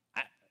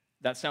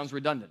 That sounds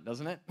redundant,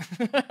 doesn't it?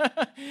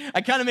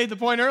 I kind of made the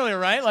point earlier,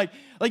 right? Like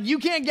you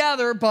can't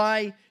gather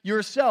by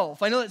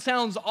yourself. I know that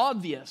sounds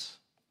obvious.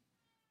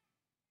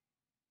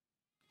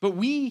 But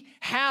we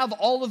have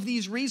all of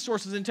these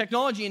resources and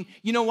technology, and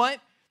you know what?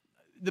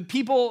 The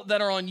people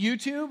that are on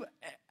YouTube,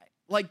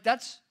 like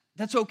that's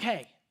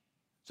okay.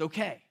 It's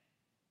okay.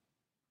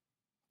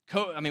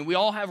 We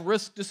all have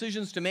risk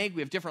decisions to make.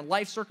 We have different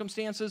life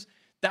circumstances.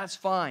 That's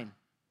fine.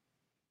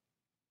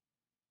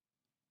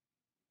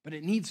 But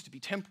it needs to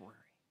be temporary,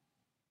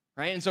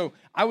 right? And so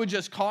I would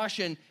just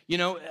caution,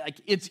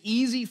 it's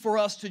easy for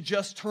us to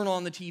just turn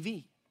on the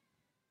TV.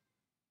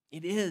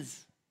 It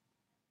is.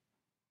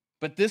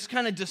 But this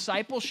kind of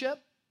discipleship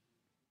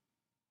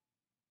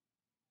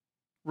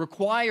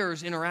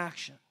requires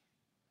interaction.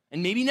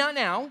 And maybe not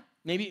now.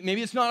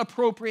 Maybe it's not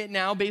appropriate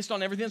now based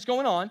on everything that's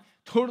going on.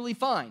 Totally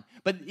fine.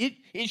 But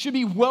it should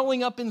be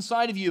welling up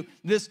inside of you,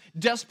 this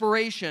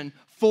desperation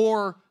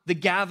for the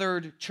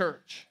gathered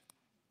church.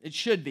 It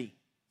should be.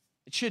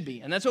 It should be.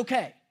 And that's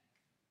okay.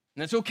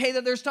 And it's okay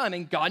that there's time.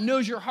 And God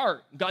knows your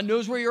heart. God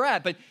knows where you're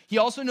at. But he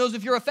also knows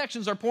if your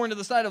affections are pouring to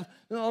the side of,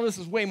 oh, this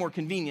is way more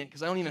convenient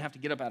because I don't even have to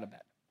get up out of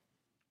bed.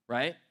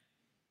 Right?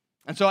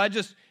 And so I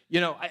just,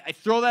 I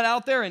throw that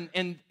out there.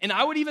 And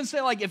I would even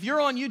say, like, if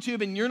you're on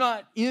YouTube and you're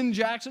not in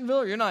Jacksonville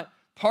or you're not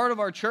part of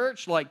our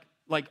church, like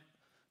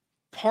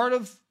part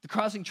of the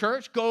Crossing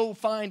Church, go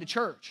find a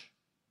church.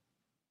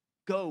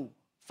 Go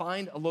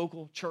find a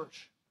local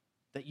church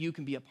that you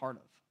can be a part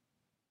of.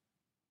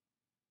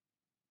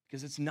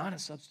 Because it's not a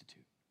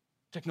substitute.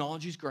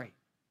 Technology is great,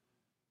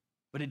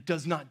 but it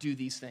does not do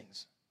these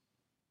things.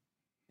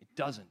 It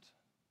doesn't.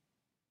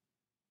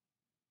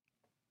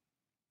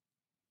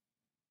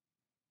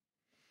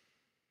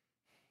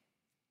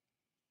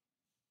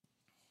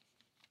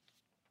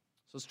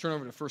 So let's turn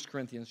over to 1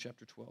 Corinthians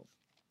chapter 12.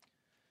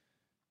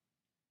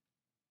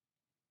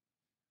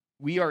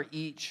 We are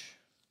each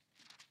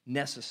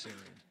necessary.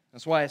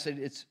 That's why I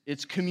said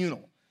it's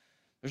communal.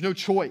 There's no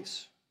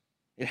choice.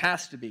 It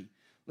has to be.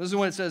 Listen to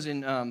what it says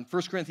in 1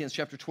 Corinthians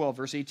chapter 12,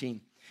 verse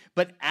 18.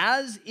 But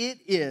as it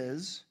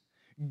is,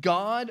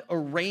 God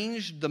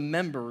arranged the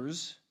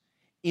members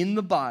in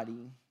the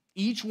body,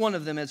 each one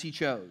of them as he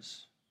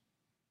chose.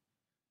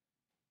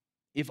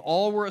 If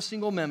all were a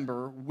single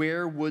member,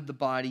 where would the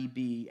body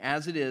be?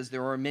 As it is,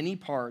 there are many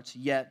parts,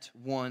 yet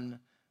one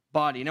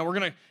body. Now, we're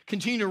going to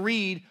continue to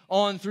read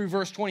on through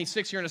verse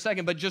 26 here in a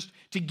second, but just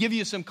to give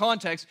you some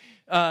context,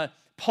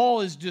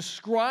 Paul is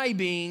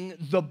describing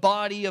the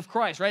body of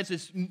Christ, right?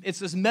 It's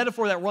this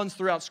metaphor that runs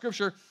throughout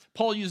Scripture.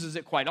 Paul uses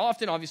it quite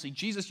often. Obviously,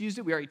 Jesus used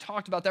it. We already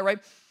talked about that, right?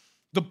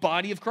 The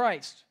body of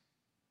Christ.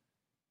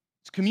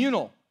 It's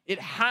communal. It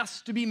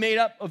has to be made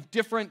up of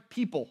different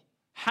people.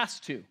 Has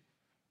to.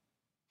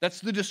 That's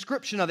the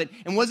description of it.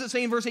 And what does it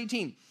say in verse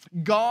 18?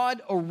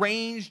 God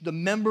arranged the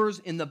members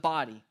in the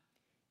body,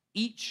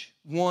 each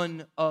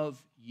one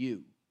of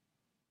you.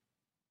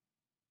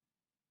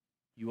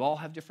 You all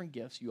have different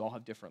gifts. You all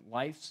have different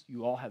lives.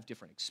 You all have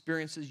different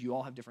experiences. You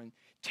all have different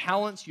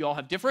talents. You all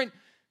have different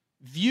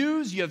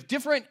views. You have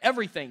different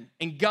everything.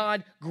 And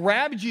God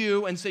grabbed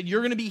you and said,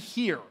 you're going to be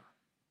here.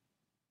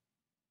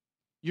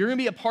 You're going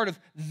to be a part of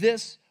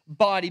this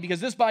body because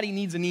this body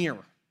needs an ear.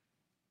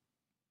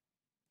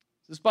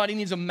 This body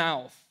needs a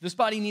mouth. This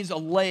body needs a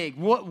leg.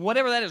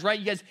 Whatever that is, right?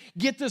 You guys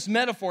get this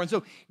metaphor. And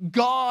so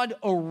God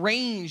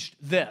arranged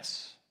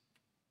this.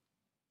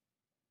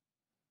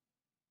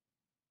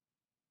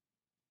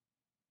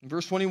 In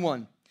verse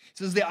 21, it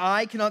says, the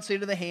eye cannot say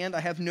to the hand,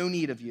 I have no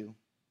need of you.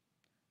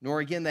 Nor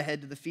again the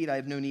head to the feet, I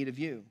have no need of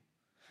you.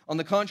 On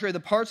the contrary, the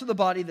parts of the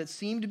body that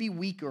seem to be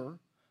weaker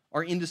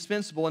are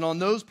indispensable. And on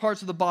those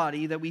parts of the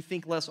body that we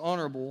think less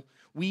honorable,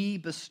 we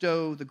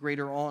bestow the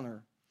greater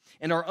honor.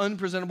 And our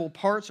unpresentable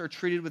parts are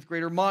treated with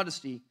greater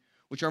modesty,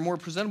 which our more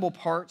presentable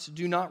parts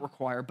do not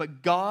require.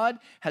 But God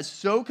has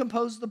so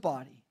composed the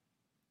body,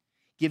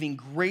 giving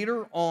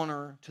greater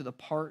honor to the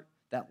part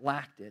that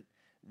lacked it,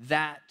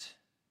 that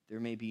there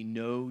may be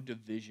no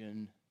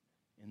division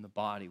in the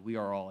body. We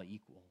are all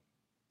equal.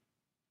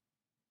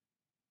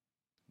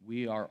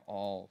 We are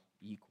all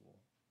equal.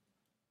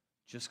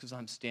 Just because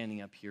I'm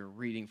standing up here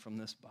reading from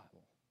this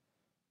Bible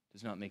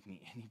does not make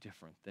me any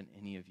different than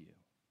any of you.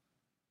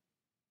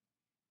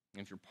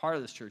 And if you're part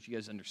of this church, you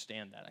guys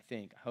understand that,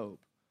 I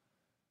hope.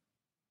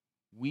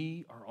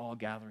 We are all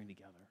gathering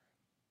together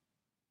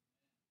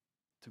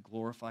to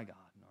glorify God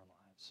in our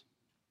lives.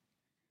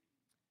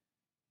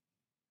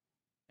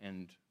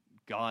 And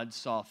God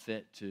saw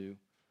fit to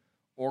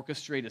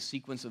orchestrate a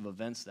sequence of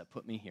events that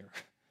put me here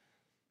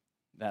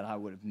that I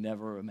would have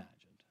never imagined.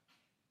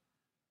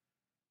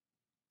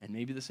 And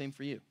maybe the same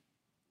for you.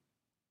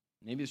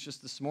 Maybe it's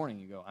just this morning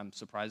you go, I'm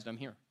surprised I'm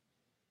here.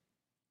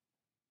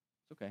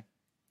 It's okay.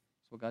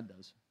 That's what God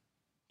does.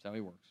 That's how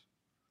he works.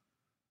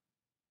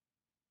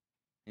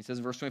 He says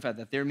in verse 25,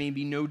 that there may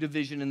be no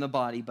division in the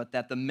body, but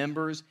that the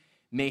members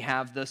may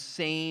have the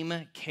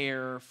same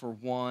care for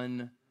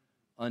one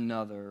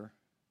another.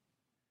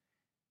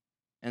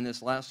 And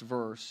this last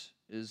verse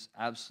is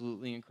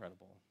absolutely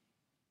incredible.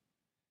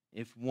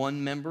 If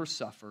one member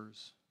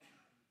suffers,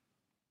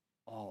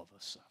 all of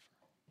us suffer.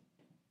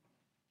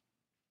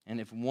 And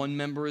if one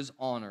member is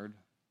honored,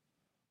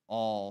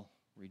 all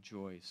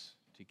rejoice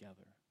together.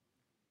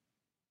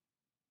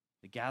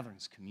 The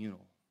gathering's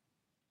communal.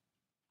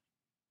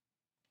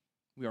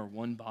 We are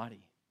one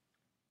body.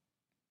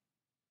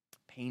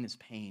 Pain is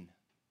pain.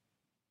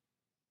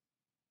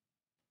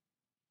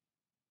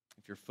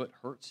 If your foot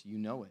hurts, you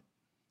know it.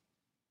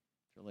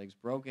 If your leg's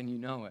broken, you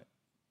know it.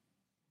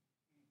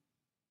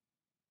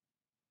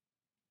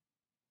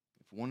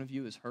 If one of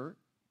you is hurt,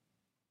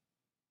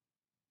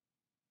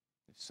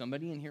 if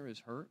somebody in here is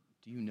hurt,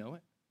 do you know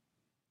it?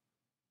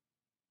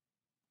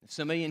 If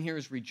somebody in here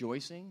is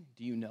rejoicing,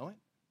 do you know it?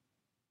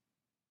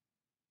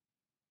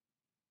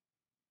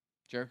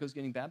 Jericho's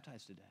getting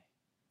baptized today.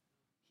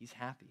 He's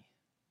happy.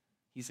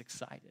 He's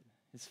excited.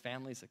 His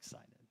family's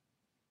excited.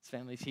 His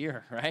family's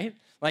here, right?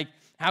 Like,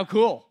 how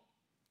cool.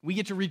 We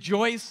get to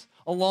rejoice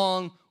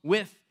along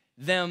with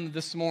them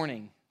this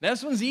morning.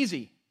 This one's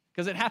easy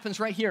because it happens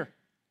right here.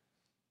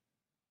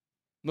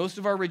 Most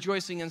of our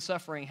rejoicing and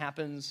suffering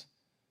happens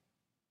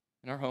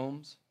in our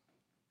homes,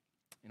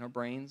 in our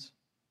brains,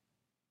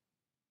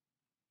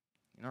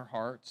 in our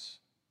hearts,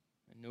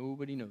 and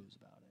nobody knows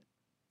about it.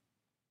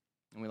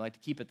 And we like to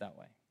keep it that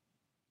way.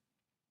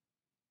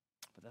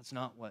 But that's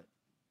not what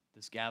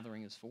this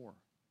gathering is for.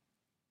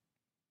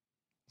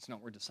 It's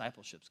not where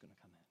discipleship's going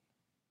to come in.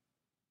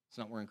 It's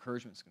not where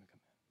encouragement's going to come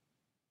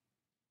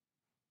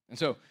in. And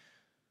so,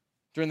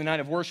 during the night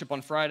of worship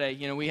on Friday,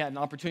 we had an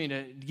opportunity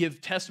to give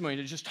testimony,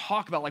 to just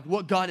talk about like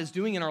what God is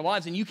doing in our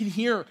lives. And you can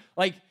hear,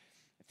 like,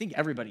 I think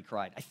everybody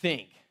cried. I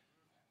think.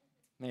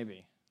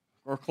 Maybe.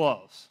 Or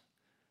close.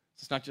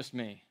 It's not just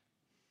me.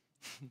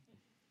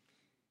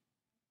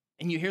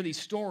 And you hear these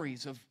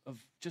stories of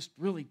just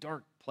really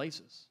dark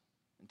places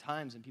and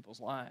times in people's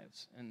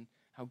lives and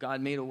how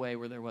God made a way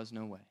where there was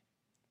no way.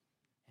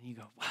 And you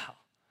go, wow,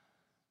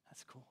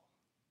 that's cool.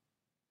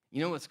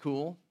 You know what's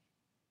cool?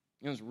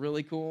 You know what's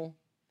really cool?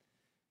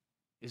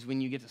 Is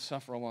when you get to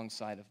suffer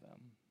alongside of them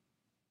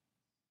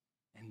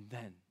and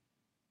then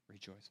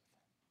rejoice with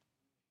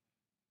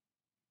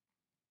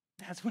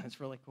them. That's when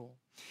it's really cool.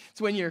 It's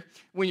when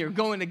you're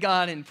going to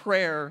God in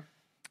prayer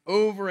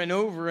over and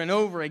over and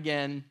over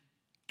again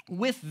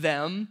with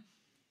them,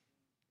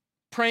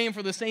 praying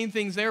for the same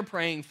things they're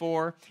praying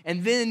for,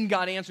 and then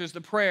God answers the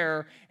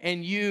prayer,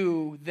 and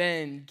you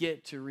then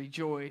get to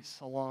rejoice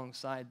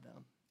alongside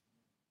them.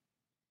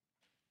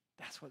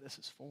 That's what this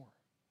is for.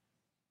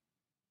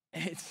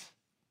 And it's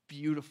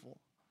beautiful,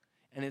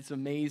 and it's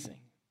amazing.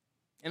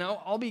 And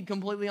I'll be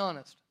completely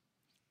honest.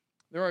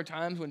 There are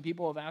times when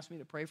people have asked me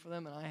to pray for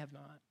them, and I have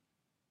not.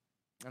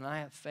 And I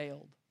have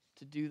failed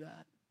to do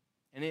that.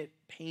 And it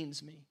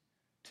pains me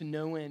to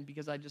no end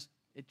because it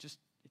just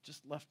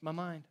left my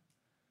mind.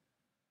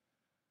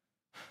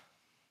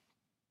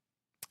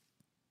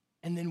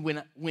 And then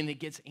when it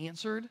gets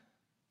answered, I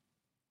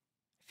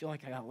feel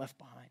like I got left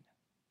behind.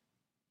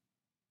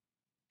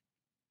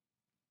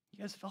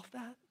 You guys felt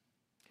that?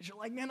 Because you're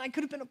like, man, I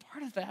could have been a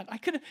part of that. I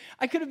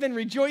could have been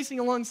rejoicing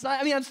alongside.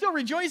 I mean, I'm still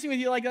rejoicing with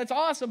you, like that's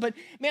awesome, but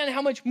man,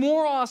 how much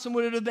more awesome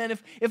would it have been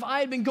if I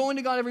had been going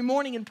to God every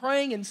morning and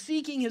praying and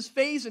seeking his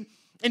face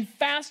and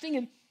fasting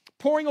and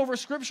poring over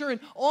scripture and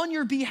on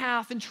your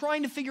behalf and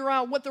trying to figure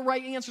out what the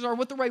right answers are,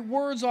 what the right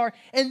words are,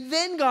 and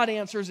then God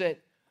answers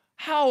it.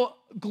 How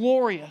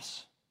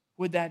glorious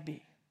would that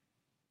be?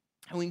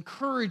 How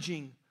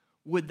encouraging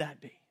would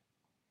that be?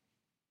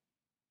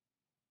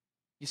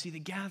 You see, the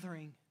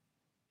gathering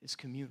is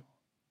communal.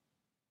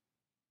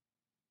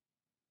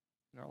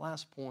 And our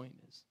last point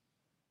is,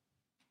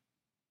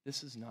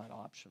 this is not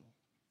optional.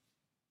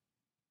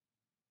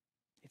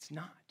 It's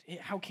not.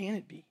 How can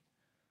it be?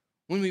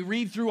 When we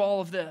read through all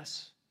of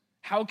this,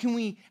 how can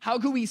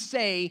we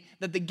say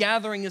that the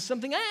gathering is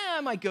something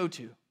I might go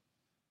to?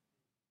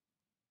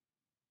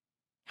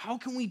 How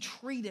can we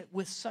treat it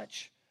with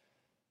such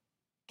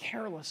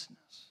carelessness?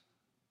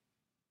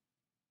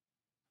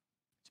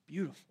 It's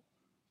beautiful.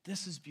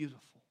 This is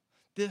beautiful.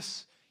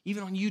 This,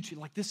 even on YouTube,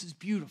 like this is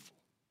beautiful.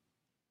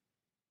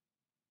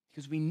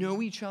 Because we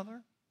know each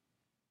other.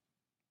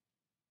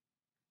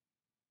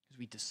 Because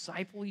we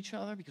disciple each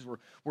other. Because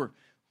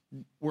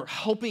we're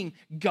helping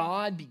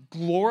God be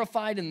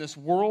glorified in this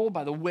world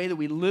by the way that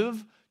we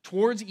live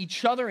towards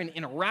each other and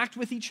interact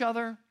with each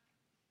other.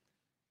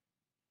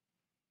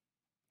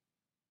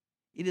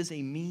 It is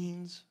a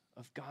means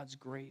of God's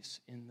grace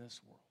in this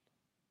world.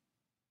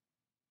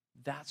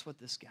 That's what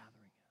this gathering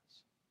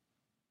is.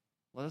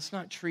 Let us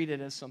not treat it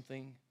as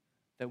something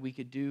that we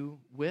could do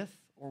with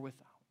or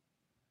without,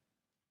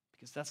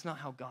 because that's not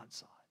how God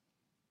saw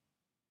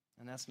it.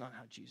 And that's not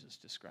how Jesus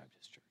described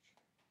his church.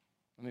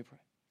 Let me pray.